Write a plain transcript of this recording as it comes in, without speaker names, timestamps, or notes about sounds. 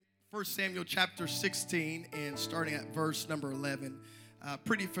1 Samuel chapter 16 and starting at verse number 11.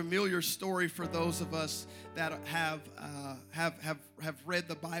 Pretty familiar story for those of us that have read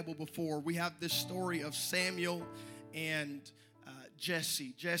the Bible before. We have this story of Samuel and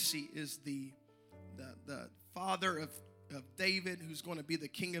Jesse. Jesse is the father of David, who's going to be the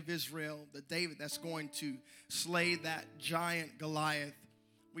king of Israel, the David that's going to slay that giant Goliath.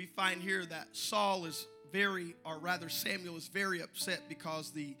 We find here that Samuel is very upset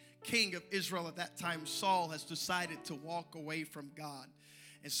because the king of Israel at that time, Saul, has decided to walk away from God.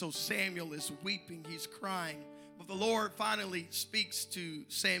 And so Samuel is weeping, he's crying. But the Lord finally speaks to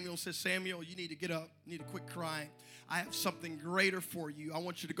Samuel, says, Samuel, you need to get up, you need to quit crying. I have something greater for you. I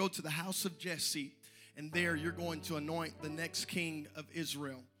want you to go to the house of Jesse, and there you're going to anoint the next king of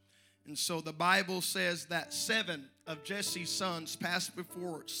Israel. And so the Bible says that 7 of Jesse's sons passed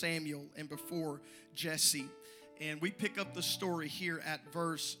before Samuel and before Jesse. And we pick up the story here at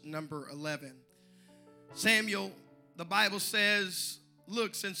verse number 11. Samuel, the Bible says,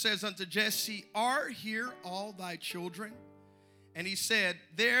 looks and says unto Jesse, are here all thy children? And he said,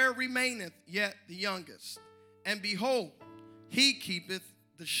 there remaineth yet the youngest, and behold, he keepeth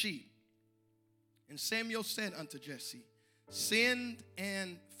the sheep. And Samuel said unto Jesse, send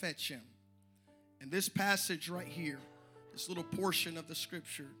and fetch him. And this passage right here, this little portion of the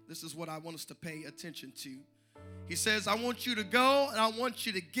scripture, this is what I want us to pay attention to. He says, I want you to go and I want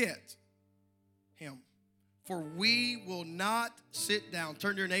you to get him. For we will not sit down.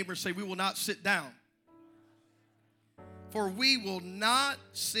 Turn to your neighbor and say, we will not sit down. For we will not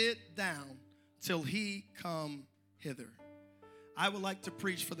sit down till he come hither. I would like to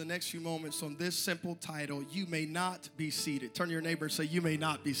preach for the next few moments on this simple title, You May Not Be Seated. Turn to your neighbor and say, you may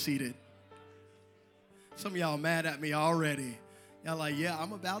not be seated. Some of y'all mad at me already. Y'all like, yeah,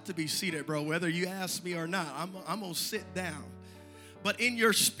 I'm about to be seated, bro, whether you ask me or not. I'm going to sit down. But in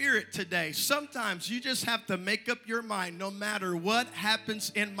your spirit today, sometimes you just have to make up your mind, no matter what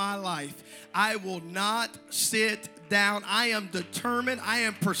happens in my life, I will not sit down. I am determined, I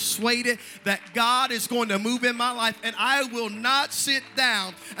am persuaded that God is going to move in my life, and I will not sit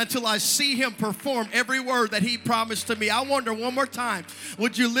down until I see him perform every word that he promised to me. I wonder one more time,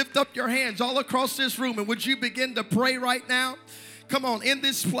 would you lift up your hands all across this room, and would you begin to pray right now? Come on, in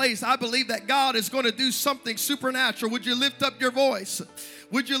this place, I believe that God is going to do something supernatural. Would you lift up your voice?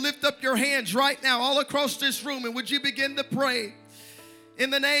 Would you lift up your hands right now all across this room, and would you begin to pray? In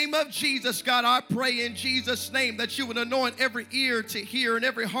the name of Jesus, God, I pray in Jesus' name that you would anoint every ear to hear and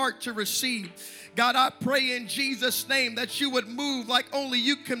every heart to receive. God, I pray in Jesus' name that you would move like only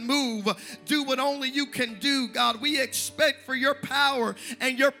you can move. Do what only you can do, God. We expect for your power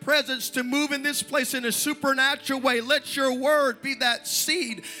and your presence to move in this place in a supernatural way. Let your word be that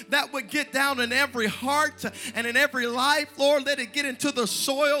seed that would get down in every heart and in every life. Lord, let it get into the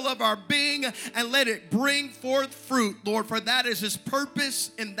soil of our being and let it bring forth fruit, Lord, for that is his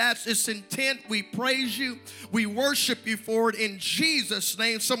purpose and that's his intent. We praise you. We worship you for it in Jesus'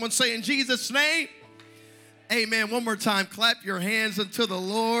 name. Someone say in Jesus' name. Amen. One more time. Clap your hands unto the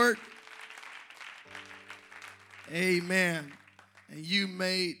Lord. Amen. And you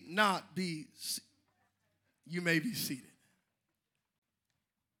may be seated.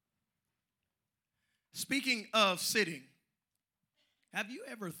 Speaking of sitting, have you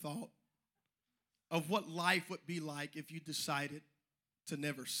ever thought of what life would be like if you decided to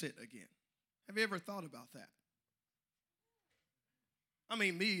never sit again? Have you ever thought about that? I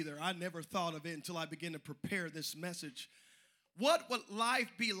mean, me either. I never thought of it until I began to prepare this message. What would life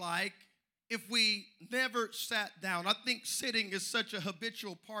be like if we never sat down? I think sitting is such a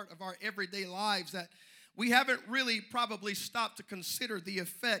habitual part of our everyday lives that we haven't really probably stopped to consider the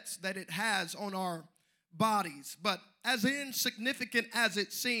effects that it has on our bodies. But as insignificant as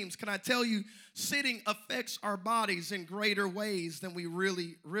it seems, can I tell you, sitting affects our bodies in greater ways than we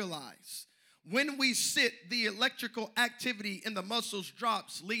really realize. When we sit, the electrical activity in the muscles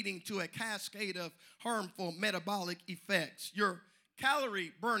drops, leading to a cascade of harmful metabolic effects. Your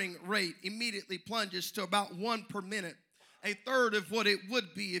calorie burning rate immediately plunges to about 1 per minute, a third of what it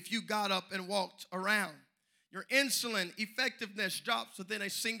would be if you got up and walked around. Your insulin effectiveness drops within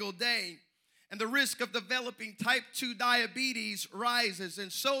a single day, and the risk of developing type 2 diabetes rises,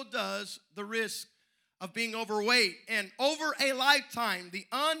 and so does the risk of being overweight. And over a lifetime, the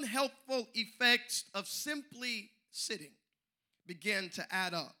unhelpful effects of simply sitting begin to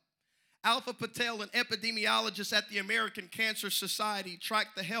add up. Alpha Patel, an epidemiologist at the American Cancer Society,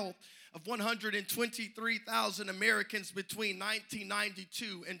 tracked the health of 123,000 Americans between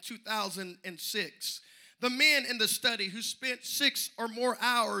 1992 and 2006. The men in the study who spent 6 or more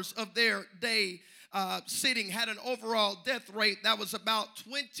hours of their day sitting had an overall death rate that was about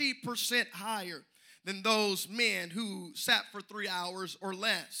 20% higher than those men who sat for 3 hours or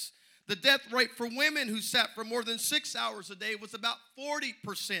less. The death rate for women who sat for more than 6 hours a day was about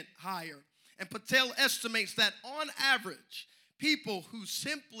 40% higher. And Patel estimates that on average, people who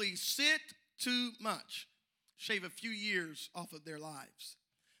simply sit too much shave a few years off of their lives.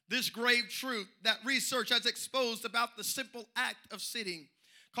 This grave truth that research has exposed about the simple act of sitting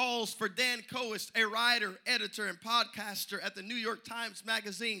calls for Dan Coast, a writer, editor, and podcaster at the New York Times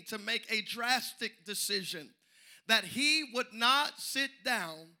Magazine, to make a drastic decision that he would not sit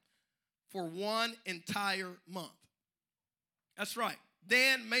down for one entire month. That's right.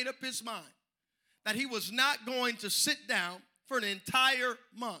 Dan made up his mind that he was not going to sit down for an entire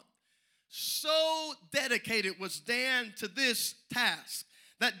month. So dedicated was Dan to this task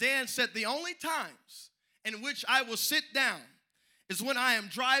that Dan said, the only times in which I will sit down is when I am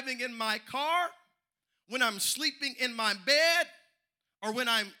driving in my car, when I'm sleeping in my bed, or when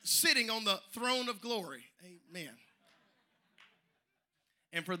I'm sitting on the throne of glory. Amen.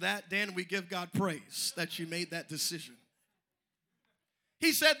 And for that, Dan, we give God praise that you made that decision.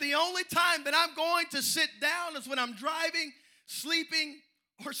 He said, the only time that I'm going to sit down is when I'm driving, sleeping,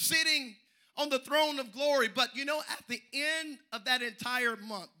 or sitting on the throne of glory. But you know, at the end of that entire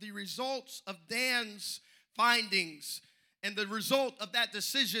month, the results of Dan's findings and the result of that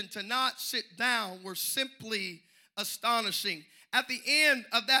decision to not sit down were simply astonishing. At the end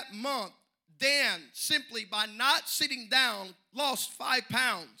of that month, Dan, simply by not sitting down, lost 5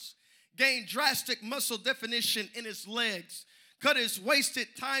 pounds, gained drastic muscle definition in his legs, cut his wasted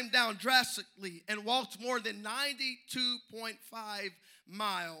time down drastically, and walked more than 92.5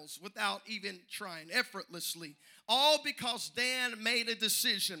 miles without even trying, effortlessly. All because Dan made a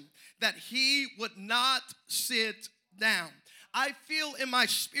decision that he would not sit down. I feel in my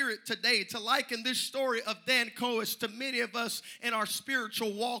spirit today to liken this story of Dan Coast to many of us in our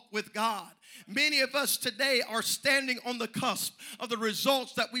spiritual walk with God. Many of us today are standing on the cusp of the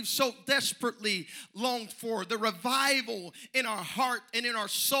results that we've so desperately longed for, the revival in our heart and in our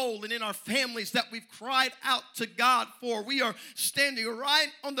soul and in our families that we've cried out to God for. We are standing right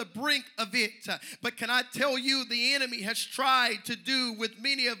on the brink of it. But can I tell you, the enemy has tried to do with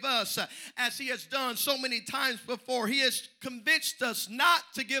many of us, as he has done so many times before. He has convinced us not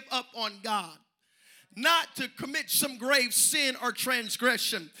to give up on God, not to commit some grave sin or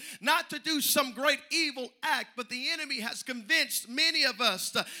transgression, not to do some great evil act, but the enemy has convinced many of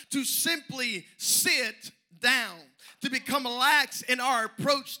us to simply sit down, to become lax in our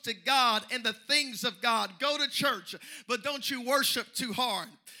approach to God and the things of God. Go to church, but don't you worship too hard.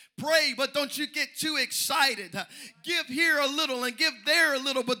 Pray, but don't you get too excited. Give here a little and give there a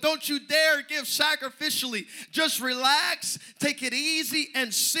little, but don't you dare give sacrificially. Just relax, take it easy,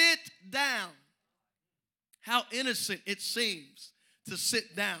 and sit down. How innocent it seems to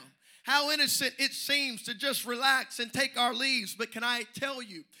sit down. How innocent it seems to just relax and take our leaves. But can I tell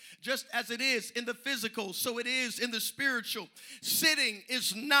you, just as it is in the physical, so it is in the spiritual. Sitting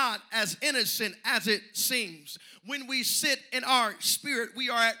is not as innocent as it seems. When we sit in our spirit, we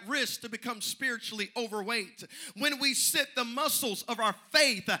are at risk to become spiritually overweight. When we sit, the muscles of our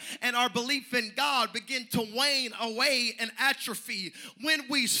faith and our belief in God begin to wane away and atrophy. When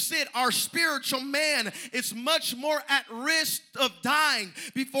we sit, our spiritual man is much more at risk of dying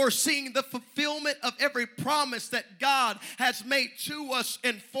before seeing the fulfillment of every promise that God has made to us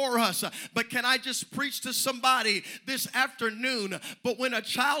and for us. But can I just preach to somebody this afternoon? But when a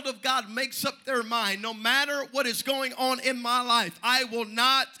child of God makes up their mind, no matter what is going on in my life, I will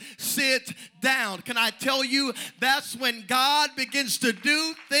not sit down. Can I tell you, that's when God begins to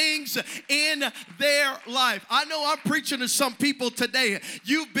do things in their life. I know I'm preaching to some people today.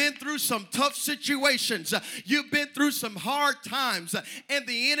 You've been through some tough situations. You've been through some hard times, and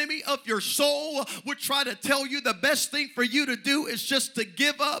the enemy of your soul would try to tell you the best thing for you to do is just to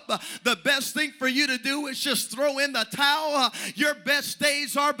give up. The best thing for you to do is just throw in the towel. Your best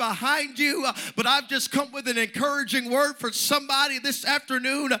days are behind you. But I've just come with an encouraging word for somebody this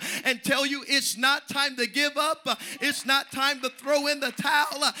afternoon and tell you it's not time to give up. It's not time to throw in the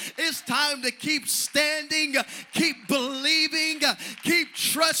towel. It's time to keep standing, keep believing, keep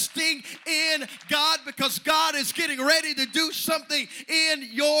trusting in God, because God is getting ready to do something in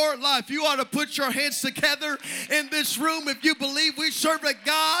your life. You ought to put your hands together in this room if you believe we serve a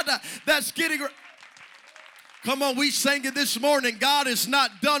God that's getting ready. Come on, we sang it this morning. God is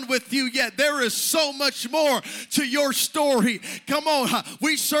not done with you yet. There is so much more to your story. Come on,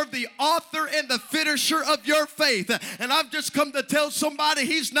 we serve the author and the finisher of your faith. And I've just come to tell somebody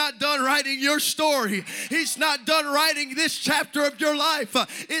he's not done writing your story. He's not done writing this chapter of your life.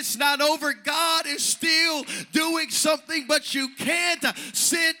 It's not over. God is still doing something, but you can't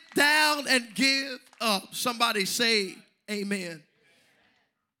sit down and give up. Somebody say amen.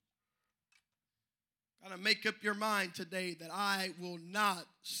 Gotta make up your mind today that I will not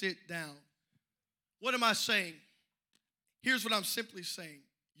sit down. What am I saying? Here's what I'm simply saying.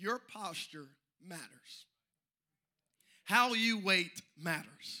 Your posture matters. How you wait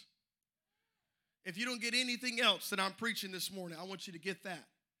matters. If you don't get anything else that I'm preaching this morning, I want you to get that.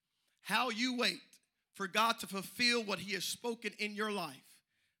 How you wait for God to fulfill what he has spoken in your life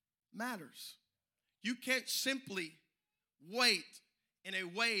matters. You can't simply wait in a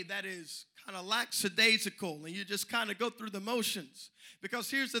way that is kind of lackadaisical and you just kind of go through the motions. Because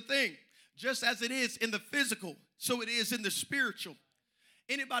here's the thing, just as it is in the physical, so it is in the spiritual.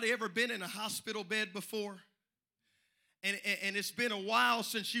 Anybody ever been in a hospital bed before? And it's been a while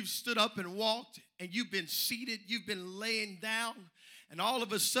since you've stood up and walked and you've been seated, you've been laying down, and all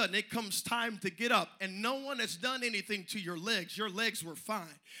of a sudden it comes time to get up and no one has done anything to your legs. Your legs were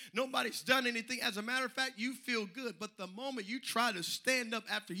fine. Nobody's done anything. As a matter of fact, you feel good. But the moment you try to stand up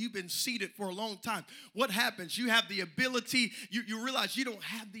after you've been seated for a long time, what happens? You have the ability, you realize you don't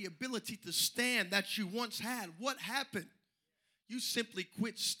have the ability to stand that you once had. What happened? You simply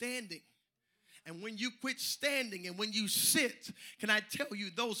quit standing. And when you quit standing and when you sit, can I tell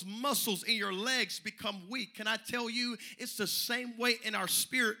you, those muscles in your legs become weak. Can I tell you, it's the same way in our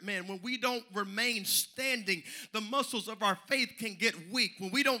spirit, man. When we don't remain standing, the muscles of our faith can get weak.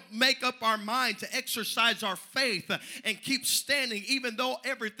 When we don't make up our mind to exercise our faith and keep standing, even though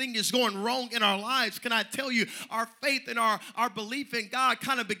everything is going wrong in our lives, can I tell you, our faith and our belief in God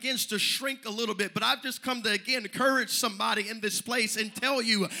kind of begins to shrink a little bit. But I've just come to, again, encourage somebody in this place and tell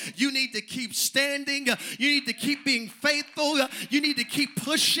you, you need to keep standing. You need to keep being faithful. You need to keep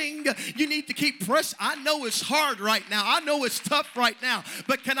pushing. You need to keep pressing. I know it's hard right now. I know it's tough right now.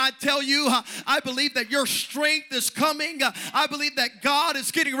 But can I tell you, I believe that your strength is coming. I believe that God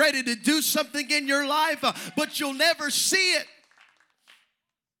is getting ready to do something in your life, but you'll never see it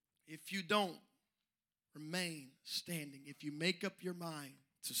if you don't remain standing, if you make up your mind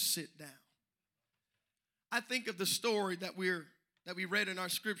to sit down. I think of the story that we read in our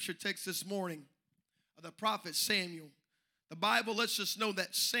scripture text this morning of the prophet Samuel. The Bible lets us know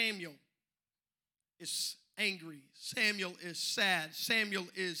that Samuel is angry. Samuel is sad. Samuel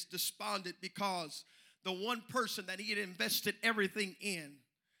is despondent because the one person that he had invested everything in,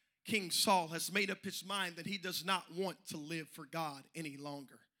 King Saul, has made up his mind that he does not want to live for God any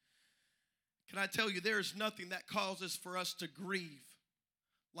longer. Can I tell you, there is nothing that causes for us to grieve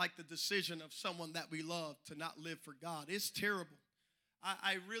like the decision of someone that we love to not live for God. It's terrible.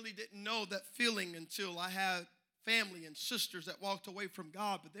 I really didn't know that feeling until I had family and sisters that walked away from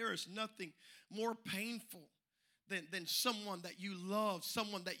God. But there is nothing more painful than someone that you love,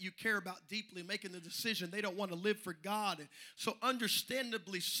 someone that you care about deeply, making the decision they don't want to live for God. And so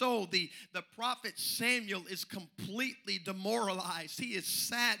understandably so, the prophet Samuel is completely demoralized. He is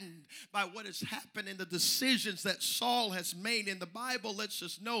saddened by what has happened and the decisions that Saul has made. And the Bible lets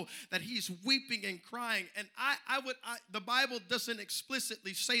us know that he's weeping and crying. And the Bible doesn't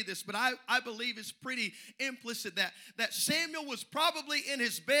explicitly say this, but I believe it's pretty implicit that Samuel was probably in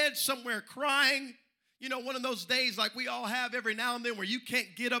his bed somewhere crying. You know, one of those days like we all have every now and then where you can't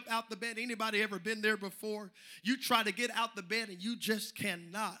get up out the bed. Anybody ever been there before? You try to get out the bed and you just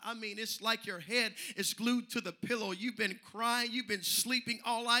cannot. I mean, it's like your head is glued to the pillow. You've been crying. You've been sleeping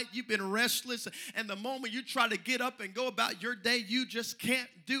all night. You've been restless. And the moment you try to get up and go about your day, you just can't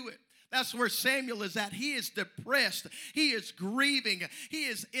do it. That's where Samuel is at. He is depressed. He is grieving. He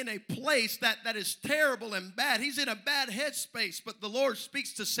is in a place that is terrible and bad. He's in a bad headspace. But the Lord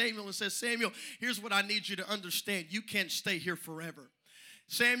speaks to Samuel and says, Samuel, here's what I need you to understand. You can't stay here forever.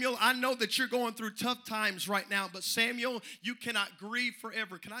 Samuel, I know that you're going through tough times right now, but Samuel, you cannot grieve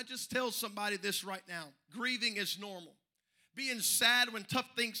forever. Can I just tell somebody this right now? Grieving is normal. Being sad when tough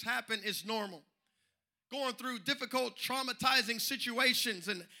things happen is normal. Going through difficult, traumatizing situations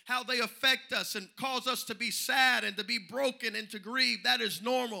and how they affect us and cause us to be sad and to be broken and to grieve, that is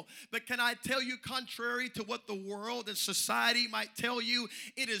normal. But can I tell you, contrary to what the world and society might tell you,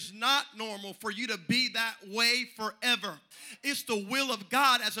 it is not normal for you to be that way forever. It's the will of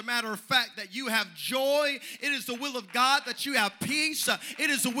God, as a matter of fact, that you have joy. It is the will of God that you have peace. It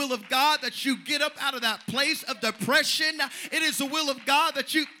is the will of God that you get up out of that place of depression. It is the will of God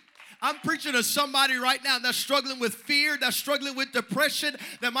that you... I'm preaching to somebody right now that's struggling with fear, that's struggling with depression,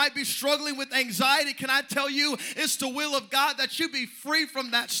 that might be struggling with anxiety. Can I tell you, it's the will of God that you be free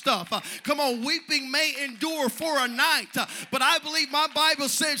from that stuff. Come on, weeping may endure for a night, but I believe my Bible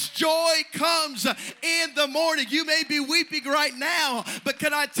says joy comes in the morning. You may be weeping right now, but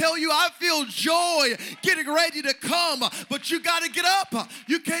can I tell you, I feel joy getting ready to come, but you got to get up.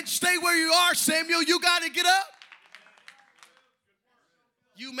 You can't stay where you are, Samuel. You got to get up.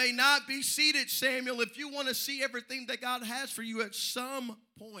 You may not be seated, Samuel, if you want to see everything that God has for you at some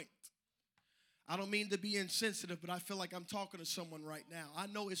point. I don't mean to be insensitive, but I feel like I'm talking to someone right now. I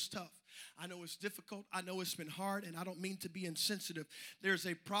know it's tough. I know it's difficult. I know it's been hard, and I don't mean to be insensitive. There's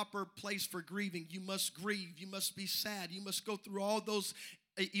a proper place for grieving. You must grieve. You must be sad. You must go through all those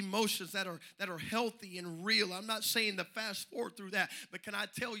emotions that are healthy and real. I'm not saying to fast forward through that, but can I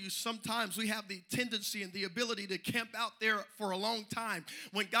tell you, sometimes we have the tendency and the ability to camp out there for a long time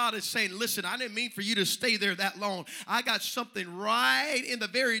when God is saying, listen, I didn't mean for you to stay there that long. I got something right in the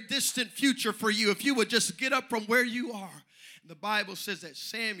very distant future for you if you would just get up from where you are. And the Bible says that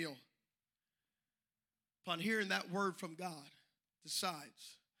Samuel, upon hearing that word from God,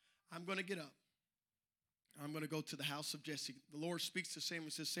 decides, I'm going to get up. I'm going to go to the house of Jesse. The Lord speaks to Samuel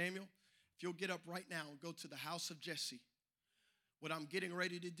and says, Samuel, if you'll get up right now and go to the house of Jesse, what I'm getting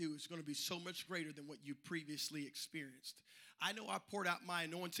ready to do is going to be so much greater than what you previously experienced. I know I poured out my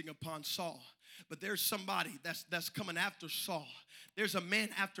anointing upon Saul, but there's somebody that's coming after Saul. There's a man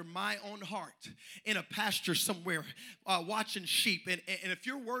after my own heart in a pasture somewhere watching sheep. And if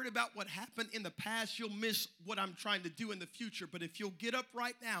you're worried about what happened in the past, you'll miss what I'm trying to do in the future. But if you'll get up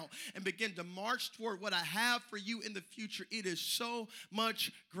right now and begin to march toward what I have for you in the future, it is so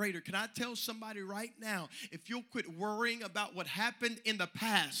much greater. Can I tell somebody right now, if you'll quit worrying about what happened in the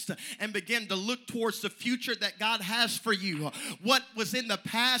past and begin to look towards the future that God has for you, what was in the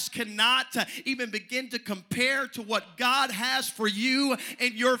past cannot even begin to compare to what God has for you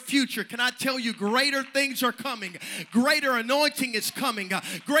in your future. Can I tell you, greater things are coming. Greater anointing is coming.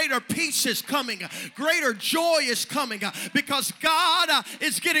 Greater peace is coming. Greater joy is coming because God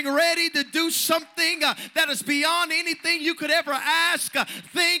is getting ready to do something that is beyond anything you could ever ask,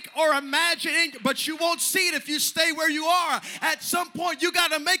 think, or imagine. But you won't see it if you stay where you are. At some point, you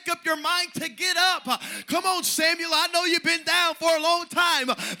got to make up your mind to get up. Come on, Samuel. I know you've been down for a long time,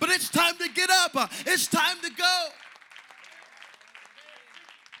 but it's time to get up. It's time to go.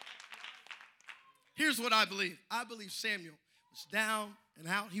 Here's what I believe. I believe Samuel was down and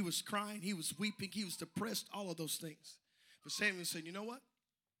out. He was crying. He was weeping. He was depressed. All of those things. But Samuel said, you know what?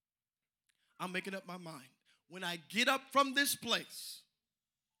 I'm making up my mind. When I get up from this place,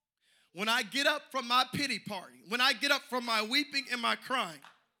 when I get up from my pity party, when I get up from my weeping and my crying,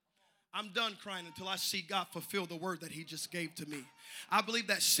 I'm done crying until I see God fulfill the word that he just gave to me. I believe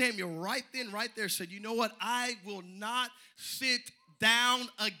that Samuel right then, right there said, you know what? I will not sit down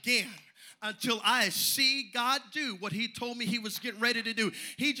again until I see God do what he told me he was getting ready to do.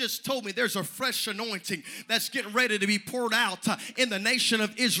 He just told me there's a fresh anointing that's getting ready to be poured out in the nation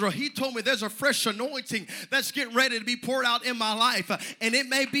of Israel. He told me there's a fresh anointing that's getting ready to be poured out in my life. And it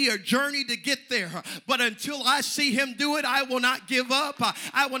may be a journey to get there, but until I see him do it, I will not give up.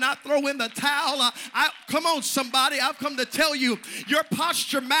 I will not throw in the towel. Come on, somebody. I've come to tell you, your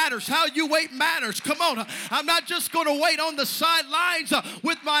posture matters. How you wait matters. Come on. I'm not just going to wait on the sidelines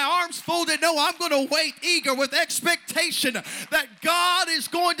with my arms folded. No, I'm going to wait eager with expectation that God is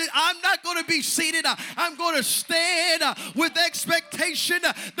going to, I'm not going to be seated. I'm going to stand with expectation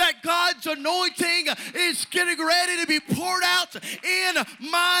that God's anointing is getting ready to be poured out in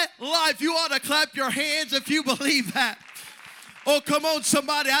my life. You ought to clap your hands if you believe that. Oh, come on,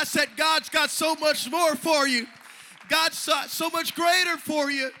 somebody. I said God's got so much more for you. God's so much greater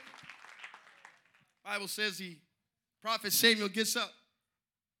for you. The Bible says prophet Samuel gets up.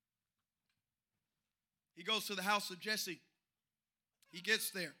 He goes to the house of Jesse. He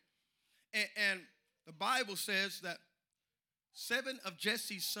gets there. And the Bible says that 7 of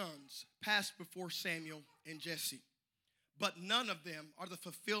Jesse's sons passed before Samuel and Jesse. But none of them are the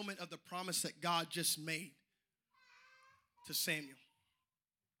fulfillment of the promise that God just made to Samuel.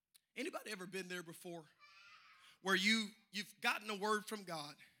 Anybody ever been there before? Where you've gotten a word from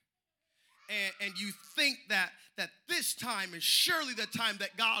God. And you think that this time is surely the time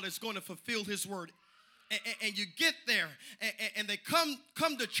that God is going to fulfill his word. And you get there, and they come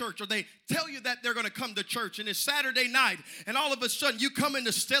to church, or they tell you that they're going to come to church, and it's Saturday night, and all of a sudden you come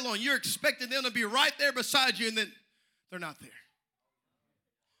into Stello, and you're expecting them to be right there beside you, and then they're not there.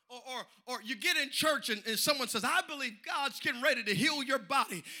 Or you get in church and someone says, I believe God's getting ready to heal your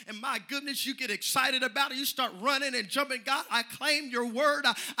body. And my goodness, you get excited about it. You start running and jumping. God, I claim your word.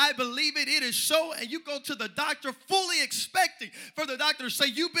 I believe it. It is so. And you go to the doctor fully expecting for the doctor to say,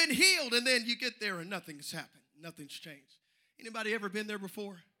 you've been healed. And then you get there and nothing's happened. Nothing's changed. Anybody ever been there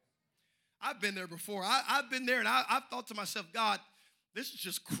before? I've been there before. I've been there and I've thought to myself, God, this is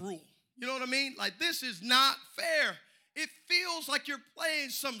just cruel. You know what I mean? Like, this is not fair. It feels like you're playing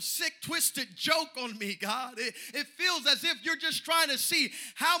some sick, twisted joke on me, God. It feels as if you're just trying to see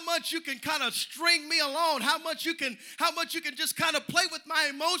how much you can kind of string me along, how much you can just kind of play with my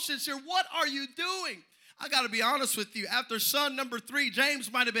emotions here. What are you doing? I got to be honest with you. After son number 3,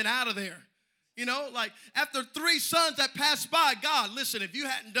 James might have been out of there. You know, like after 3 sons that passed by, God, listen, if you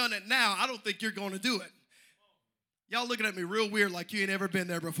hadn't done it now, I don't think you're going to do it. Y'all looking at me real weird like you ain't ever been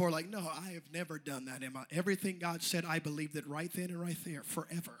there before. Like, no, I have never done that. Everything God said, I believed it right then and right there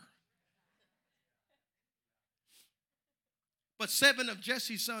forever. But 7 of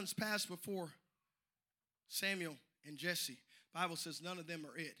Jesse's sons passed before Samuel and Jesse. The Bible says none of them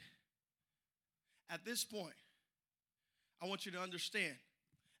are it. At this point, I want you to understand,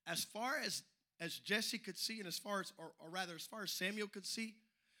 as far as Jesse could see and as far as Samuel could see,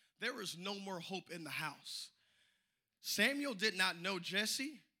 there was no more hope in the house. Samuel did not know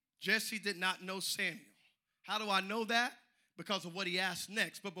Jesse. Jesse did not know Samuel. How do I know that? Because of what he asked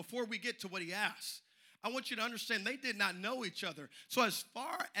next. But before we get to what he asked, I want you to understand they did not know each other. So as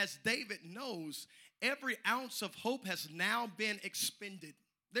far as David knows, every ounce of hope has now been expended.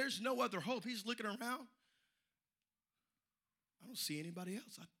 There's no other hope. He's looking around. I don't see anybody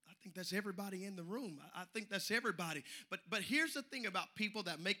else. I think that's everybody in the room. I think that's everybody. But here's the thing about people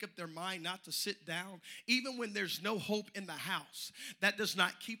that make up their mind not to sit down. Even when there's no hope in the house, that does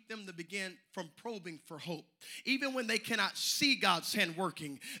not keep them to begin from probing for hope. Even when they cannot see God's hand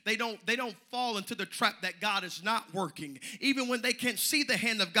working, they don't fall into the trap that God is not working. Even when they can't see the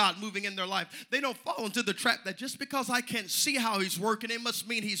hand of God moving in their life, they don't fall into the trap that just because I can't see how he's working, it must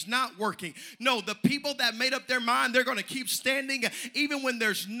mean he's not working. No, the people that made up their mind, they're going to keep standing. Even when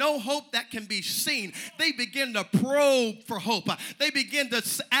there's no hope that can be seen, they begin to probe for hope. They begin to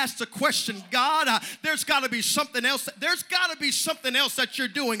ask the question, God, there's got to be something else. There's got to be something else that you're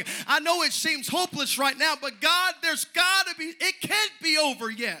doing. I know it seems hopeless right now, but God, there's got to be, it can't be over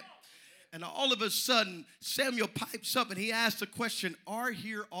yet. And all of a sudden, Samuel pipes up and he asks the question, are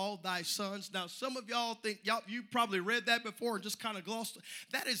here all thy sons? Now, some of y'all think, you probably read that before and just kind of glossed it.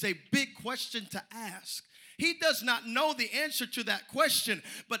 That is a big question to ask. He does not know the answer to that question,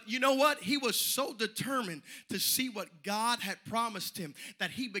 but you know what? He was so determined to see what God had promised him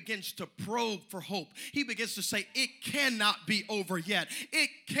that he begins to probe for hope. He begins to say, it cannot be over yet. It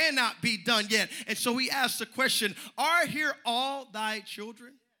cannot be done yet. And so he asks the question, are here all thy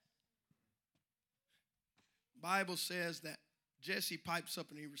children? The Bible says that Jesse pipes up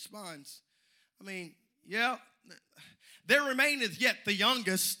and he responds, yeah, there remaineth yet the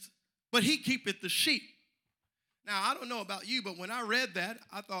youngest, but he keepeth the sheep. Now, I don't know about you, but when I read that,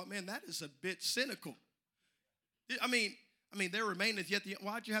 I thought, man, that is a bit cynical. I mean, there remaineth yet the...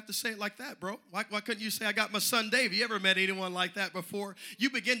 Why'd you have to say it like that, bro? Why couldn't you say, I got my son Dave? You ever met anyone like that before? You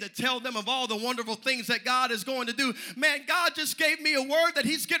begin to tell them of all the wonderful things that God is going to do. Man, God just gave me a word that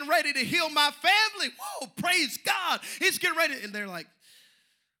he's getting ready to heal my family. Whoa, praise God. He's getting ready. And they're like,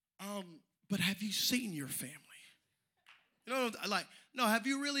 but have you seen your family? You know, like... No, have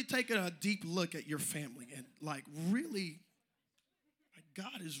you really taken a deep look at your family and really,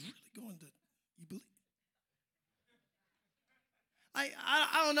 God is really going to, you believe?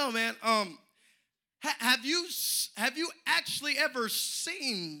 I don't know, man. Have you actually ever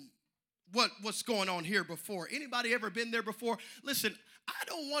seen what's going on here before? Anybody ever been there before? Listen, I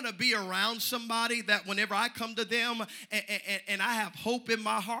don't want to be around somebody that whenever I come to them and I have hope in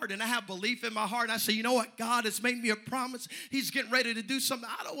my heart and I have belief in my heart and I say, you know what, God has made me a promise. He's getting ready to do something.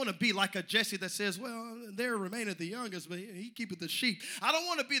 I don't want to be like a Jesse that says, well, there remaineth the youngest, but he keepeth the sheep. I don't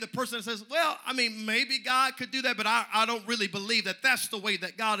want to be the person that says, well, maybe God could do that, but I don't really believe that that's the way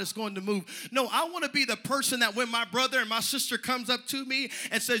that God is going to move. No, I want to be the person that when my brother and my sister comes up to me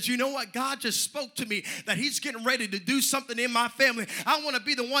and says, you know what, God just spoke to me that he's getting ready to do something in my family. I want to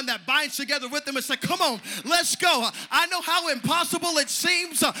be the one that binds together with them and say, come on, let's go. I know how impossible it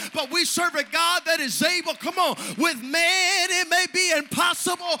seems, but we serve a God that is able. Come on, with man it may be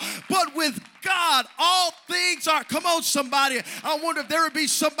impossible, but with God all things are. Come on, somebody. I wonder if there would be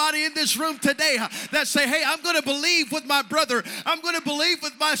somebody in this room today that say, hey, I'm going to believe with my brother. I'm going to believe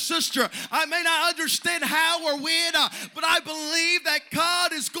with my sister. I may not understand how or when, but I believe that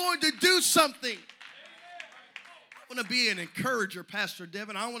God is going to do something. want to be an encourager, Pastor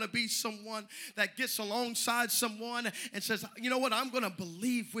Devin. I want to be someone that gets alongside someone and says, you know what, I'm going to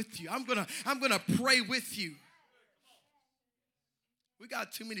believe with you. I'm going to pray with you. We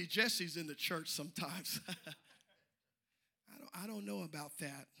got too many Jessies in the church sometimes. I don't know about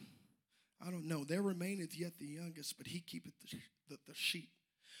that. I don't know. There remaineth yet the youngest, but he keepeth the sheep.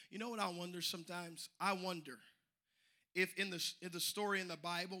 You know what I wonder sometimes? I wonder if in the story in the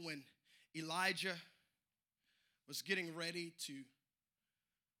Bible when Elijah was getting ready to,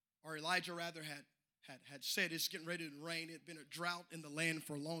 or Elijah rather had said it's getting ready to rain. It had been a drought in the land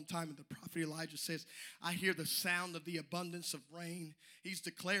for a long time. And the prophet Elijah says, I hear the sound of the abundance of rain. He's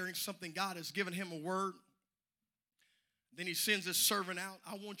declaring something. God has given him a word. Then he sends his servant out.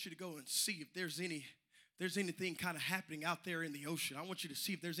 I want you to go and see if there's anything kind of happening out there in the ocean. I want you to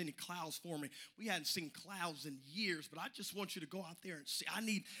see if there's any clouds forming. We hadn't seen clouds in years, but I just want you to go out there and see.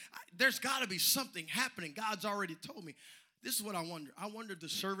 There's got to be something happening. God's already told me. This is what I wonder. I wonder if the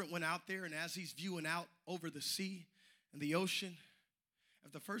servant went out there, and as he's viewing out over the sea and the ocean,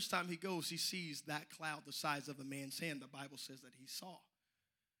 if the first time he goes, he sees that cloud the size of a man's hand, the Bible says that he saw.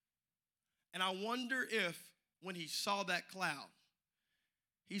 And I wonder if when he saw that cloud,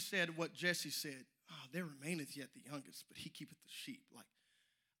 he said what Jesse said, there remaineth yet the youngest, but he keepeth the sheep. Like,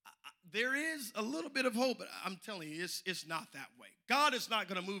 there is a little bit of hope, but I'm telling you, it's not that way. God is not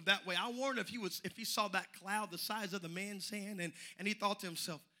going to move that way. I wonder if he saw that cloud the size of the man's hand, and he thought to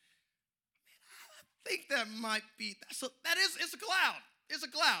himself, man, I think that might be, it's a cloud. It's a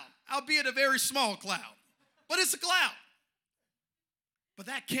cloud, albeit a very small cloud, but it's a cloud. But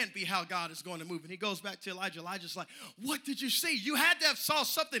that can't be how God is going to move. And he goes back to Elijah. Elijah's like, what did you see? You had to have saw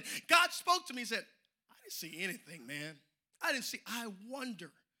something. God spoke to me. He said, I didn't see anything, man. I wonder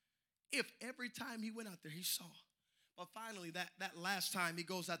if every time he went out there, he saw. But finally, that last time he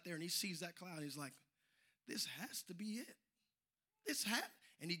goes out there and he sees that cloud, he's like, this has to be it.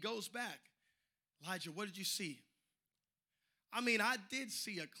 And he goes back. Elijah, what did you see? I mean, I did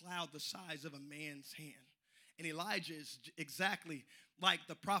see a cloud the size of a man's hand. And Elijah is exactly like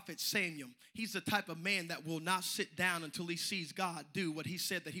the prophet Samuel. He's the type of man that will not sit down until he sees God do what he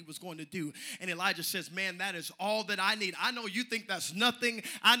said that he was going to do. And Elijah says, man, that is all that I need. I know you think that's nothing.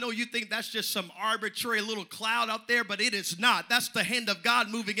 I know you think that's just some arbitrary little cloud out there, but it is not. That's the hand of God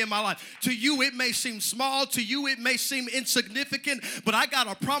moving in my life. To you, it may seem small. To you, it may seem insignificant, but I got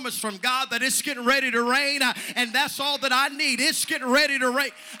a promise from God that it's getting ready to rain, and that's all that I need. It's getting ready to rain.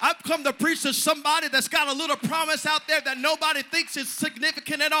 I've come to preach to somebody that's got a little promise out there that nobody thinks is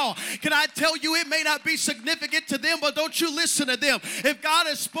significant at all. Can I tell you, it may not be significant to them, but don't you listen to them. If God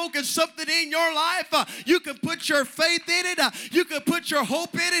has spoken something in your life, you can put your faith in it. You can put your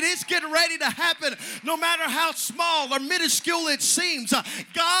hope in it. It's getting ready to happen. No matter how small or minuscule it seems,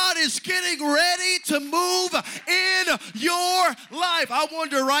 God is getting ready to move in your life. I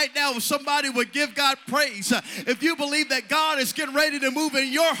wonder right now if somebody would give God praise. If you believe that God is getting ready to move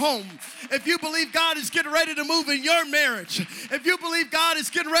in your home, if you believe God is getting ready to move in your marriage, if you believe God is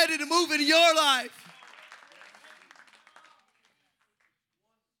getting ready to move in your life.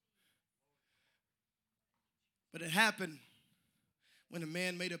 But it happened when a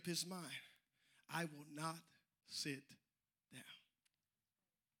man made up his mind, I will not sit down.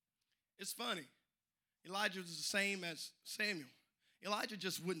 It's funny. Elijah was the same as Samuel. Elijah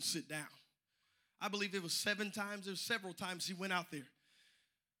just wouldn't sit down. I believe it was several times he went out there.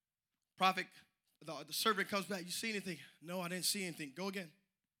 Prophet, the servant comes back. You see anything? No, I didn't see anything. Go again.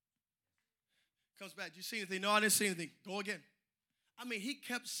 Comes back. You see anything? No, I didn't see anything. Go again. I mean, he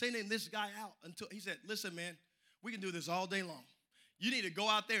kept sending this guy out until he said, listen, man, we can do this all day long. You need to go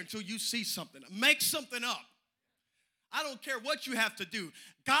out there until you see something. Make something up. I don't care what you have to do.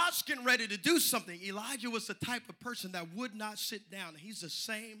 God's getting ready to do something. Elijah was the type of person that would not sit down. He's the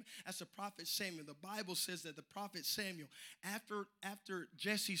same as the prophet Samuel. The Bible says that the prophet Samuel, after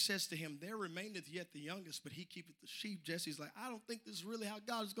Jesse says to him, there remaineth yet the youngest, but he keepeth the sheep. Jesse's like, I don't think this is really how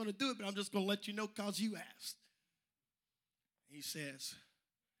God is going to do it, but I'm just going to let you know because you asked. He says,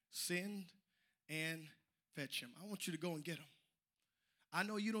 send and fetch him. I want you to go and get him. I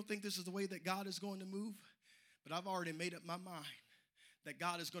know you don't think this is the way that God is going to move, but I've already made up my mind that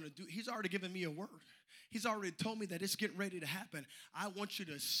God is going to do. He's already given me a word. He's already told me that it's getting ready to happen. I want you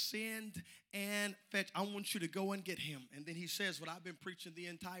to send and fetch. I want you to go and get him. And then he says what I've been preaching the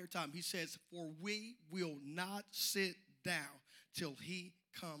entire time. He says, for we will not sit down till he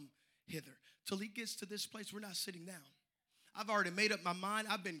come hither. Till he gets to this place, we're not sitting down. I've already made up my mind.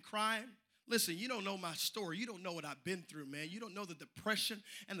 I've been crying Listen, you don't know my story. You don't know what I've been through, man. You don't know the depression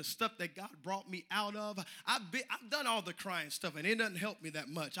and the stuff that God brought me out of. I've done all the crying stuff, and it doesn't help me that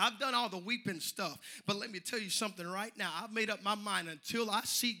much. I've done all the weeping stuff. But let me tell you something right now. I've made up my mind until I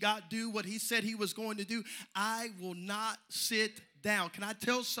see God do what he said he was going to do, I will not sit down. Can I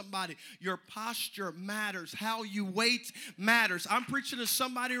tell somebody, your posture matters. How you wait matters. I'm preaching to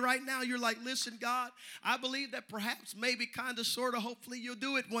somebody right now. You're like, listen, God, I believe that perhaps, maybe, kind of, sort of, hopefully you'll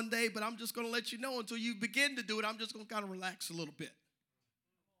do it one day, but I'm just going to let you know until you begin to do it, I'm just going to kind of relax a little bit.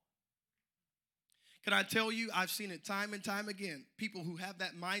 Can I tell you, I've seen it time and time again. People who have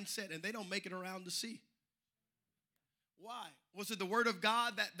that mindset and they don't make it around the sea. Why? Was it the word of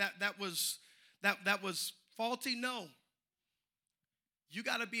God that was faulty? No. You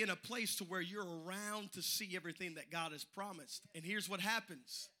got to be in a place to where you're around to see everything that God has promised. And here's what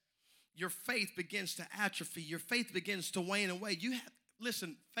happens. Your faith begins to atrophy. Your faith begins to wane away.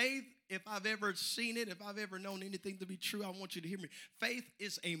 Listen, faith, if I've ever seen it, if I've ever known anything to be true, I want you to hear me. Faith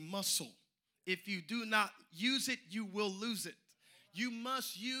is a muscle. If you do not use it, you will lose it. You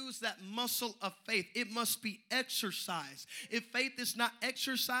must use that muscle of faith. It must be exercised. If faith is not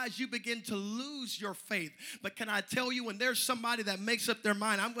exercised, you begin to lose your faith. But can I tell you, when there's somebody that makes up their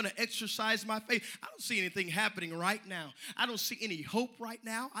mind, I'm going to exercise my faith, I don't see anything happening right now. I don't see any hope right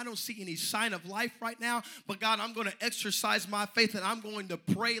now. I don't see any sign of life right now. But God, I'm going to exercise my faith, and I'm going to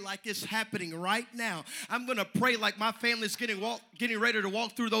pray like it's happening right now. I'm going to pray like my family's getting ready to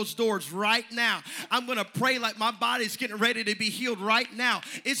walk through those doors right now. I'm going to pray like my body's getting ready to be healed right now.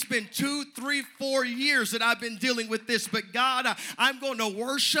 It's been 2, 3, 4 years that I've been dealing with this, but God, I'm going to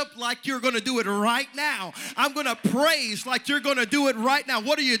worship like you're going to do it right now. I'm going to praise like you're going to do it right now.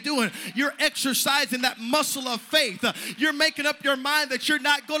 What are you doing? You're exercising that muscle of faith. You're making up your mind that you're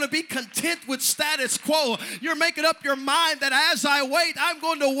not going to be content with status quo. You're making up your mind that as I wait, I'm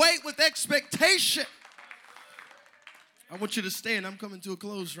going to wait with expectation. I want you to stand. I'm coming to a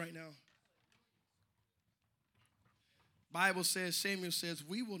close right now. Bible says, Samuel says,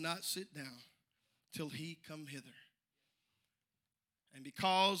 we will not sit down till he come hither. And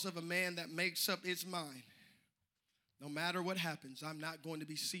because of a man that makes up his mind, no matter what happens, I'm not going to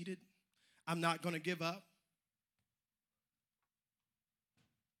be seated. I'm not going to give up.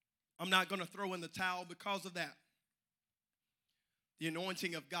 I'm not going to throw in the towel because of that. The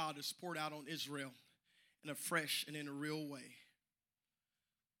anointing of God is poured out on Israel in a fresh and in a real way.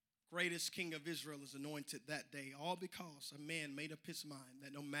 Greatest king of Israel is anointed that day, all because a man made up his mind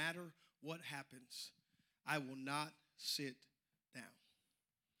that no matter what happens, I will not sit down.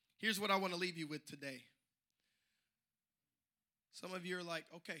 Here's what I want to leave you with today. Some of you are like,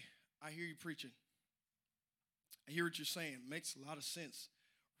 okay, I hear you preaching. I hear what you're saying. Makes a lot of sense.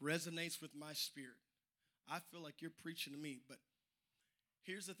 Resonates with my spirit. I feel like you're preaching to me, but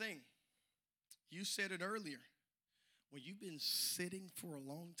here's the thing. You said it earlier. When you've been sitting for a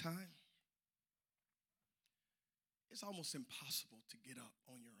long time, it's almost impossible to get up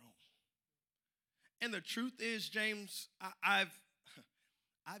on your own. And the truth is, James, I've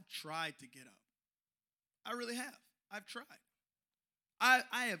tried to get up. I really have. I've tried.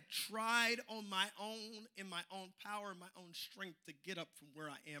 I have tried on my own, in my own power, my own strength to get up from where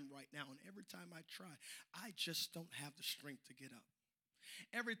I am right now. And every time I try, I just don't have the strength to get up.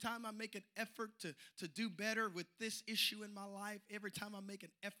 Every time I make an effort to do better with this issue in my life, every time I make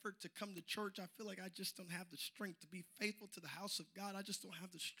an effort to come to church, I feel like I just don't have the strength to be faithful to the house of God. I just don't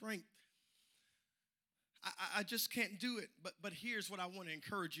have the strength. I just can't do it. But here's what I want to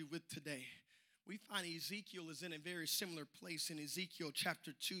encourage you with today. We find Ezekiel is in a very similar place in Ezekiel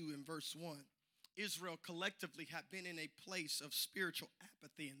chapter 2 and verse 1. Israel collectively had been in a place of spiritual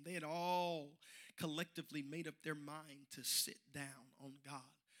apathy, and they had all collectively made up their mind to sit down on God.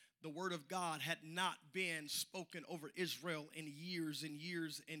 The word of God had not been spoken over Israel in years and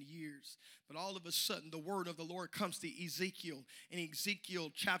years and years. But all of a sudden, the word of the Lord comes to Ezekiel in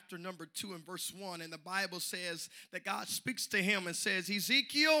Ezekiel chapter number 2 and verse 1. And the Bible says that God speaks to him and says,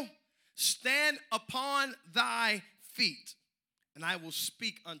 Ezekiel, stand upon thy feet, and I will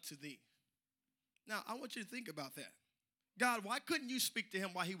speak unto thee. Now, I want you to think about that. God, why couldn't you speak to him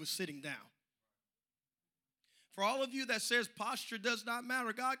while he was sitting down? For all of you that says posture does not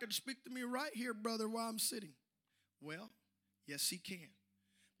matter, God can speak to me right here, brother, while I'm sitting. Well, yes, he can.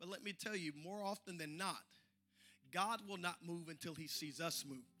 But let me tell you, more often than not, God will not move until he sees us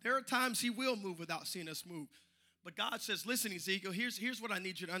move. There are times he will move without seeing us move. But God says, listen, Ezekiel, here's what I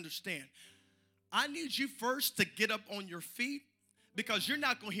need you to understand. I need you first to get up on your feet, because you're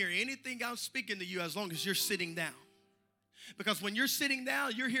not going to hear anything I'm speaking to you as long as you're sitting down. Because when you're sitting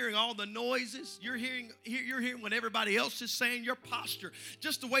down, you're hearing all the noises. You're hearing what everybody else is saying. Your posture,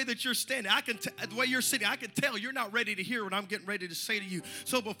 just the way that you're standing, the way you're sitting, I can tell you're not ready to hear what I'm getting ready to say to you.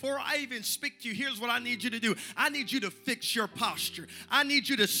 So before I even speak to you, here's what I need you to do. I need you to fix your posture. I need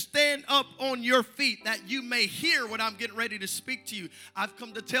you to stand up on your feet that you may hear what I'm getting ready to speak to you. I've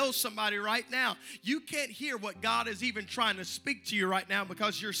come to tell somebody right now, you can't hear what God is even trying to speak to you right now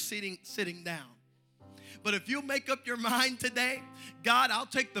because you're sitting down. But if you make up your mind today, God, I'll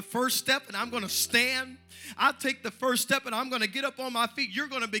take the first step and I'm going to stand. I'll take the first step and I'm going to get up on my feet. You're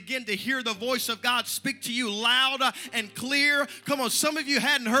going to begin to hear the voice of God speak to you loud and clear. Come on, some of you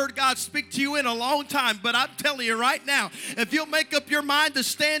hadn't heard God speak to you in a long time, but I'm telling you right now, if you'll make up your mind to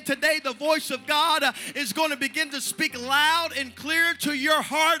stand today, the voice of God is going to begin to speak loud and clear to your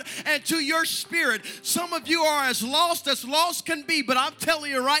heart and to your spirit. Some of you are as lost can be, but I'm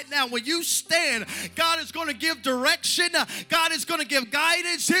telling you right now, when you stand, God is going to give direction. God is going to give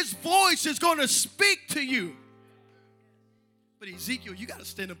guidance. His voice is going to speak to you. But Ezekiel, you got to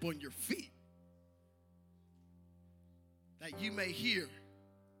stand up on your feet that you may hear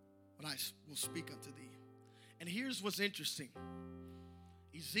what I will speak unto thee. And here's what's interesting.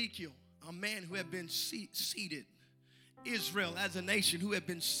 Ezekiel, a man who had been seated, Israel as a nation who had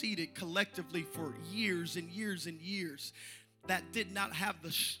been seated collectively for years and years and years, that did not have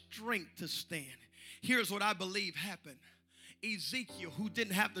the strength to stand. Here's what I believe happened. Ezekiel, who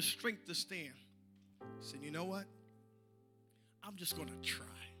didn't have the strength to stand, said, you know what? I'm just going to try.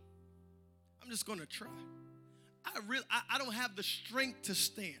 I'm just going to try. I don't have the strength to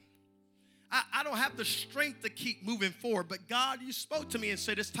stand. I don't have the strength to keep moving forward. But God, you spoke to me and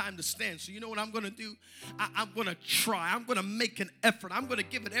said it's time to stand. So you know what I'm going to do? I'm going to try. I'm going to make an effort. I'm going to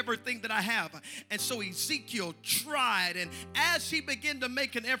give it everything that I have. And so Ezekiel tried. And as he began to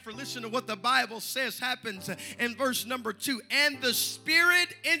make an effort, listen to what the Bible says happens in verse number 2. And the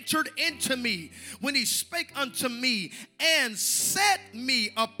Spirit entered into me when he spake unto me and set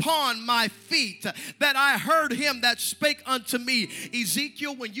me upon my feet, that I heard him that spake unto me.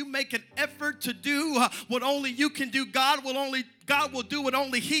 Ezekiel, when you make an effort to do what only you can do, God will do what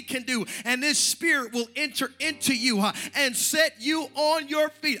only he can do, and this Spirit will enter into you and set you on your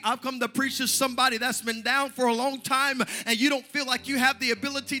feet. I've come to preach to somebody that's been down for a long time and you don't feel like you have the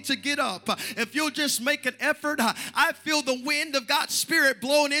ability to get up. If you'll just make an effort, I feel the wind of God's Spirit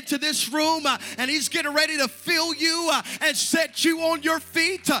blowing into this room, and he's getting ready to fill you and set you on your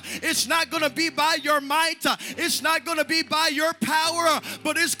feet. It's not going to be by your might, it's not going to be by your power,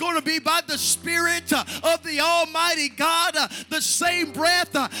 but it's going to be by the Spirit of the Almighty God. The same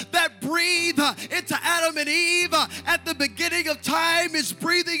breath that breathed into Adam and Eve at the beginning of time is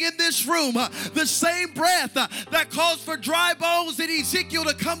breathing in this room. The same breath that caused for dry bones in Ezekiel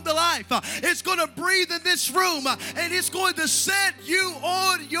to come to life, it's going to breathe in this room, and it's going to set you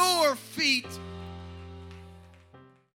on your feet